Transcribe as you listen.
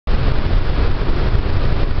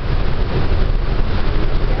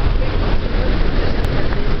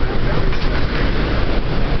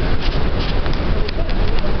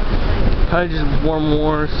Probably just one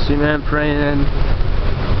more, see lamprey, and then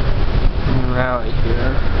rally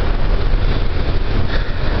here.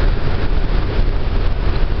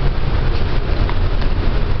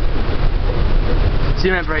 See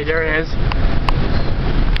lamprey, there it is.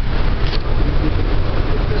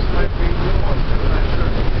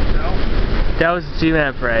 That was the sea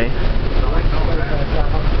lamprey.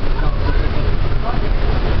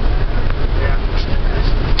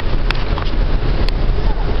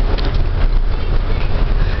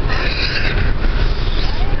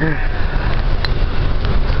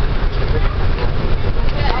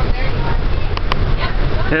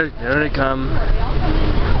 There they come.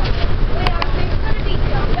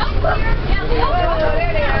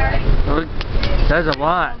 Look, there's a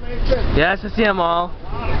lot. Yes, I see them all.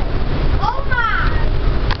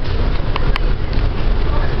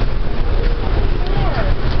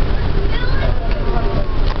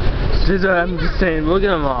 I'm just saying, look at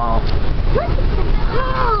them all.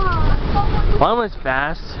 One was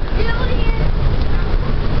fast.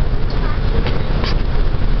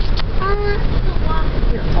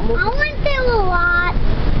 I went there a lot.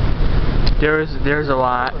 There's a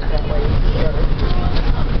lot. Yeah,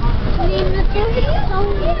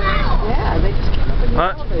 they just came up and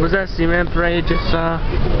What was that sea lamprey you just saw?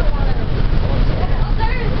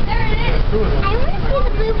 there it is. I want to see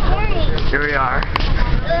the blue herring. Here we are.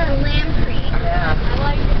 Lamprey. Yeah. I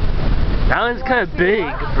like it. That one's kind of big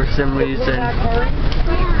for some reason.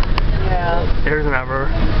 Yeah. There's another.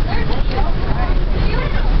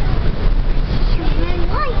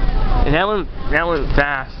 And that one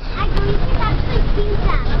fast. I believe we've actually seen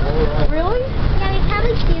them. Really? Yeah, we've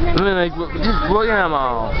probably seen them. I mean, like, just look at them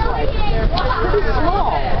all. They're pretty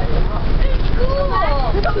small.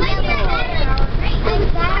 Look at my head.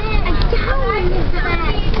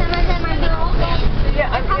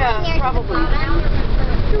 Yeah, probably.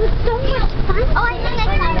 It was so much fun. Oh, I think I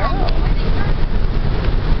saw them.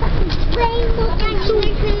 Rainbow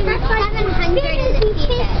That's 700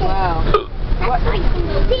 pieces. Wow. That's like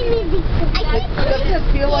infinity. Doesn't it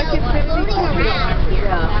feel like infinity?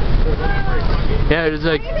 Yeah, it's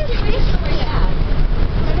like.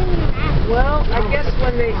 Well, I guess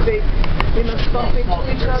when they must bump into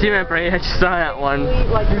each other. See lamprey, I just saw that one.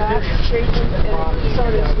 Like that, shake them, and some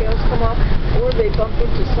of their scales come up, or they bump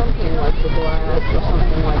into something like the glass or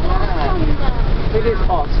something like that. It is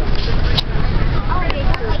awesome. I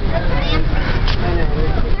know.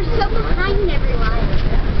 They're so behind everyone.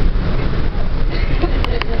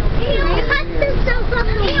 They cut themselves up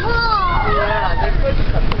the wall. Yeah, they're good.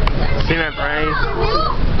 See lamprey.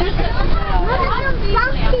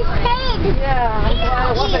 Yeah,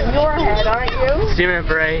 I want it in your head, aren't you? See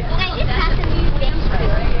lamprey.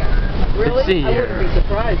 Really? Let's see I here. wouldn't be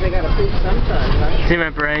surprised. They got to poop sometimes, right? See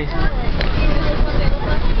lamprey.